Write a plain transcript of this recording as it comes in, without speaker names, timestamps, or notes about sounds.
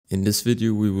In this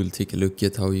video we will take a look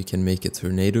at how you can make a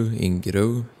tornado in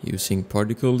Godot using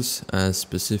particles and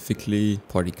specifically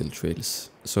particle trails.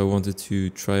 So I wanted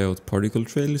to try out particle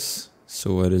trails,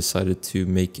 so I decided to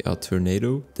make a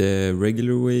tornado. The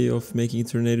regular way of making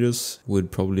tornadoes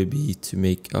would probably be to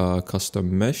make a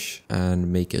custom mesh and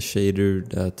make a shader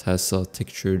that has a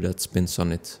texture that spins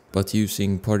on it. But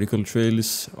using particle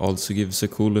trails also gives a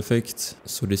cool effect.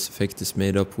 So this effect is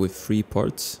made up with 3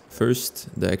 parts. First,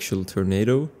 the actual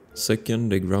tornado.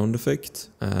 Second, the ground effect.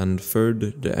 And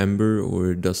third, the ember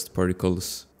or dust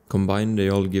particles. Combined, they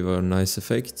all give a nice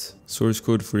effect. Source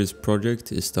code for this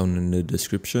project is down in the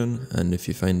description, and if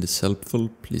you find this helpful,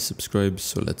 please subscribe.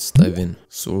 So let's dive in.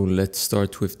 So let's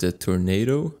start with the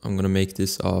tornado. I'm gonna make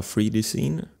this a 3D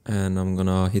scene, and I'm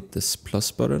gonna hit this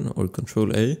plus button or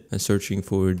Control A and searching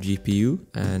for GPU,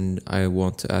 and I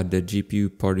want to add the GPU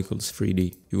particles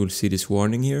 3D. You will see this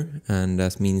warning here, and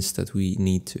that means that we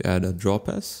need to add a draw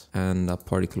pass and a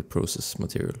particle process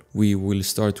material. We will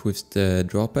start with the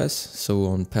draw pass. So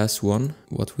on pass 1,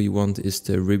 what we want is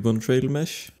the ribbon trail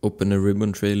mesh. Open the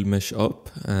ribbon trail mesh up,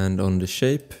 and on the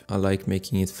shape, I like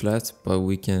making it flat, but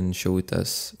we can show it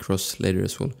as cross later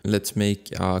as well. Let's make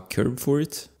a curve for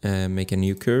it. Make a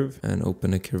new curve and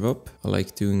open a curve up. I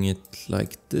like doing it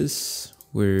like this,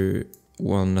 where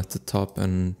 1 at the top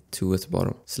and 2 at the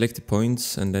bottom. Select the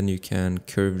points and then you can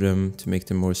curve them to make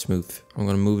them more smooth. I'm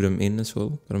gonna move them in as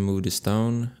well. Gonna move this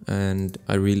down, and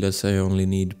I realize I only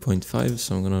need 0.5,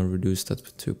 so I'm gonna reduce that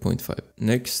to 0.5.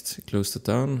 Next, close that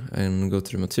down and go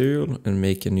to the material and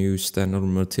make a new standard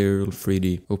material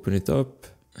 3D. Open it up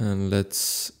and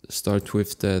let's start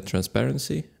with the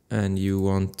transparency. And you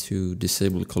want to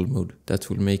disable color mode. That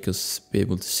will make us be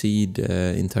able to see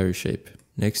the entire shape.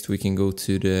 Next we can go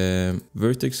to the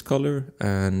vertex color,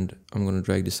 and I'm gonna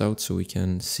drag this out so we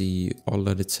can see all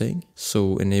that it's saying.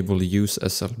 So enable use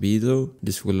as albedo.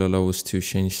 This will allow us to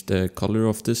change the color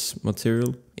of this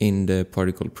material in the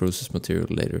particle process material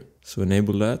later. So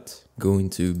enable that, go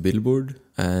into billboard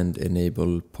and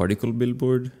enable particle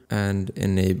billboard and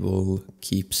enable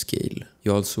keep scale.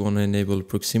 You also want to enable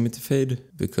proximity fade,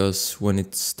 because when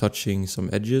it's touching some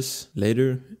edges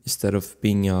later, instead of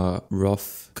being a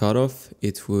rough cutoff,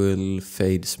 it will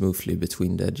fade smoothly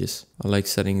between the edges. I like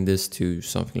setting this to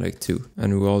something like 2.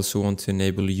 And we also want to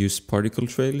enable use particle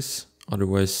trails.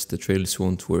 Otherwise the trails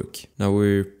won't work. Now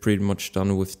we're pretty much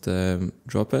done with the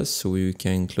draw pass, so we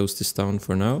can close this down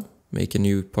for now. Make a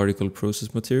new particle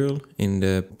process material. In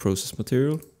the process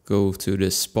material, go to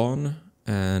the spawn,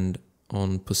 and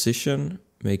on position,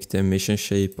 make the emission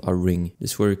shape a ring.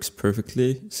 This works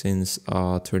perfectly since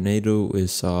a tornado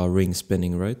is a ring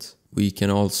spinning, right? We can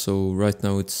also, right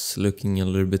now it's looking a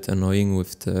little bit annoying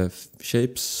with the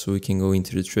shapes, so we can go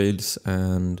into the trails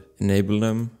and enable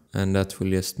them, and that will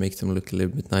just make them look a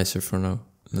little bit nicer for now.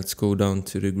 Let's go down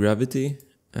to the gravity,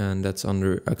 and that's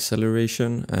under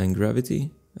acceleration and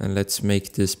gravity. And let's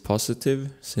make this positive,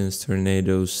 since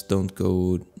tornadoes don't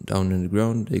go down in the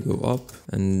ground, they go up,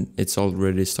 and it's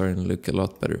already starting to look a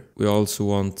lot better. We also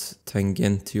want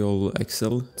tangential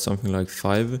axle, something like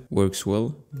 5 works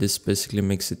well. This basically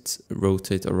makes it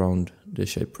rotate around the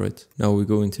shape, right? Now we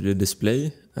go into the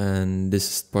display, and this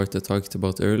is the part I talked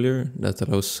about earlier that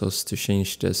allows us to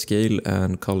change the scale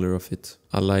and color of it.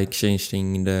 I like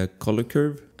changing the color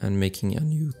curve and making a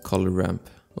new color ramp.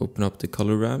 Open up the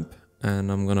color ramp,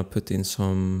 and I'm gonna put in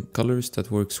some colors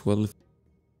that works well.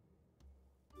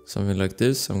 Something like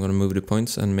this. I'm gonna move the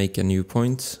points and make a new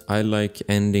point. I like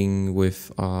ending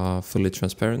with a fully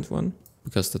transparent one,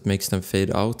 because that makes them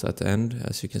fade out at the end,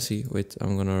 as you can see. Wait,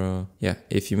 I'm gonna...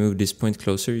 if you move this point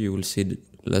closer, you will see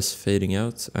less fading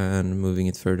out, and moving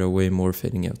it further away, more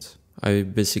fading out. I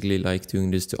basically like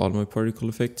doing this to all my particle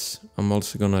effects. I'm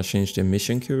also gonna change the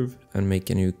emission curve and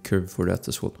make a new curve for that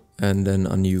as well. And then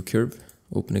a new curve.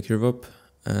 Open a curve up,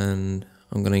 and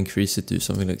I'm gonna increase it to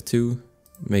something like 2,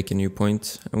 make a new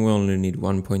point, and we only need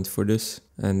 1 point for this.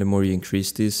 And the more you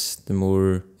increase this, the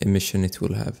more emission it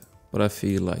will have. But I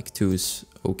feel like 2 is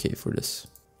okay for this.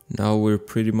 Now we're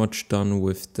pretty much done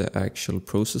with the actual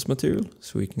process material,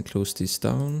 so we can close this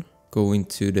down. Go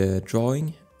into the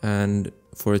drawing, and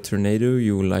for a tornado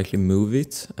you will likely move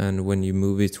it, and when you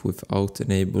move it without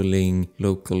enabling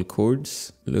local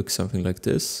chords, it looks something like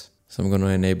this. So I'm gonna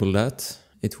enable that.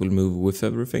 It will move with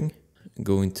everything.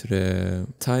 Go into the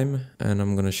time, and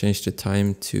I'm gonna change the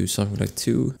time to something like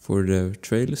 2 for the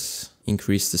trails.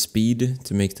 Increase the speed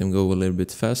to make them go a little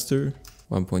bit faster.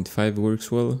 1.5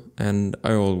 works well, and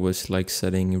I always like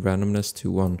setting randomness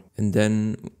to 1. And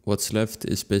then what's left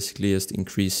is basically just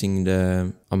increasing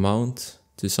the amount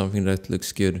to something that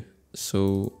looks good.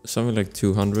 so something like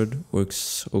 200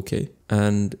 works okay.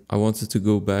 And I wanted to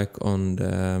go back on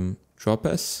the draw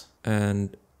pass,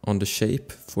 and on the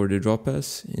shape for the draw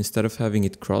pass, instead of having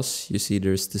it cross, you see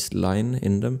there's this line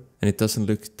in them, and it doesn't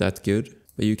look that good,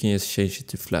 but you can just change it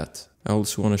to flat. I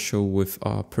also want to show with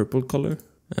a purple color,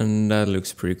 and that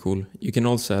looks pretty cool. You can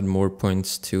also add more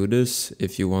points to this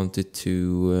if you wanted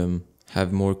to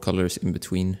have more colors in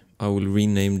between. I will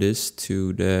rename this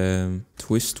to the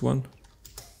twist one.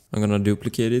 I'm gonna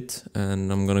duplicate it,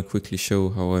 and I'm gonna quickly show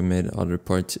how I made other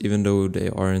parts, even though they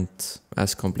aren't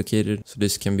as complicated. So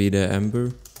this can be the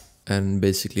ember, and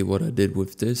basically what I did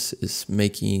with this is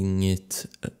making it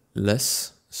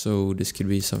less. So this could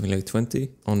be something like 20.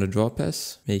 On the draw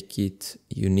pass, make it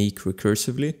unique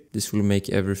recursively. This will make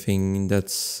everything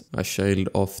that's a child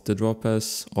of the draw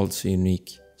pass also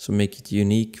unique. So make it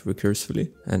unique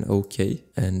recursively, and OK.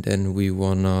 And then we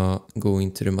wanna go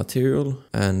into the material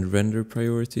and render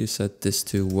priority, set this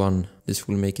to 1. This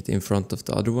will make it in front of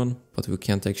the other one, but we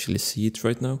can't actually see it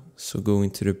right now. So go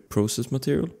into the process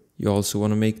material. You also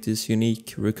wanna make this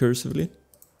unique recursively,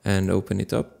 and open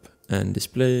it up, and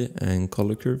display and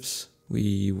color curves.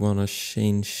 We wanna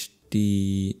change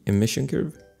the emission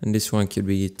curve, and this one could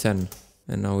be 10.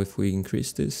 And now if we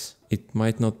increase this, it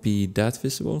might not be that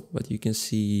visible, but you can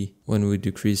see when we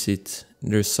decrease it,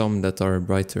 there's some that are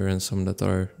brighter and some that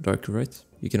are darker, right?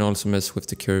 You can also mess with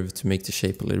the curve to make the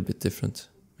shape a little bit different.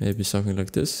 Maybe something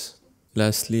like this.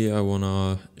 Lastly, I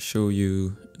wanna show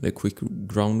you the quick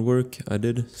groundwork I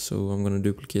did. So I'm gonna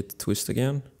duplicate the twist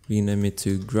again, rename it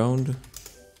to ground,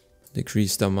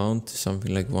 decrease the amount to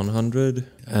something like 100,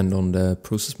 and on the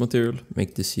process material,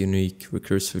 make this unique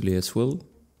recursively as well.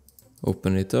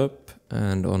 Open it up,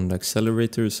 and on the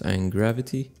accelerators and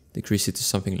gravity, decrease it to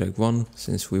something like 1,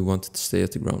 since we want it to stay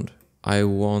at the ground. I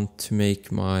want to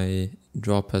make my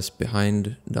draw pass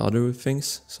behind the other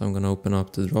things, so I'm gonna open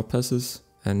up the draw passes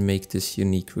and make this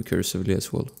unique recursively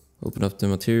as well. Open up the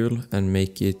material and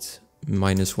make it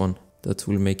 -1. That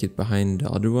will make it behind the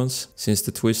other ones, since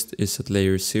the twist is at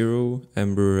layer 0,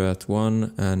 ember at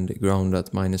 1, and ground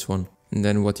at -1. And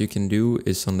then what you can do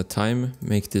is on the time,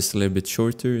 make this a little bit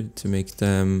shorter to make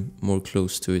them more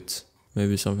close to it.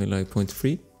 Maybe something like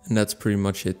 0.3. And that's pretty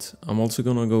much it. I'm also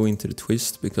gonna go into the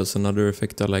twist, because another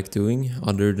effect I like doing,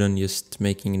 other than just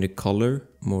making the color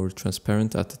more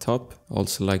transparent at the top, I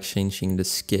also like changing the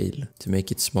scale to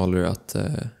make it smaller at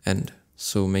the end.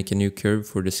 So make a new curve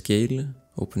for the scale,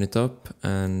 open it up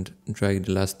and drag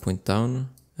the last point down,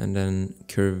 and then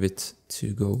curve it to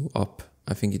go up.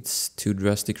 I think it's too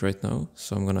drastic right now,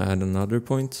 so I'm gonna add another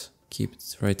point, keep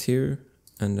it right here,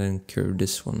 and then curve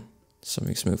this one,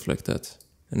 something smooth like that.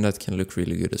 And that can look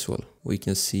really good as well. We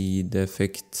can see the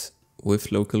effect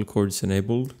with local chords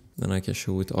enabled, then I can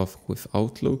show it off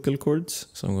without local chords,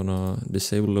 so I'm gonna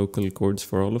disable local chords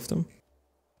for all of them.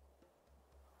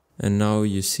 And now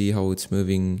you see how it's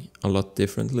moving a lot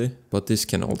differently, but this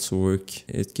can also work,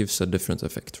 it gives a different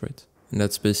effect, right? And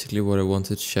that's basically what I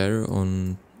wanted to share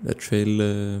on the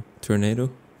trail tornado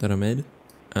that I made.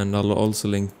 And I'll also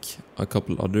link a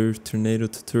couple other tornado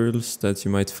tutorials that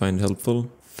you might find helpful.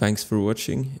 Thanks for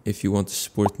watching. If you want to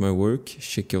support my work,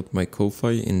 check out my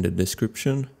Ko-Fi in the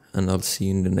description, and I'll see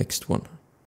you in the next one.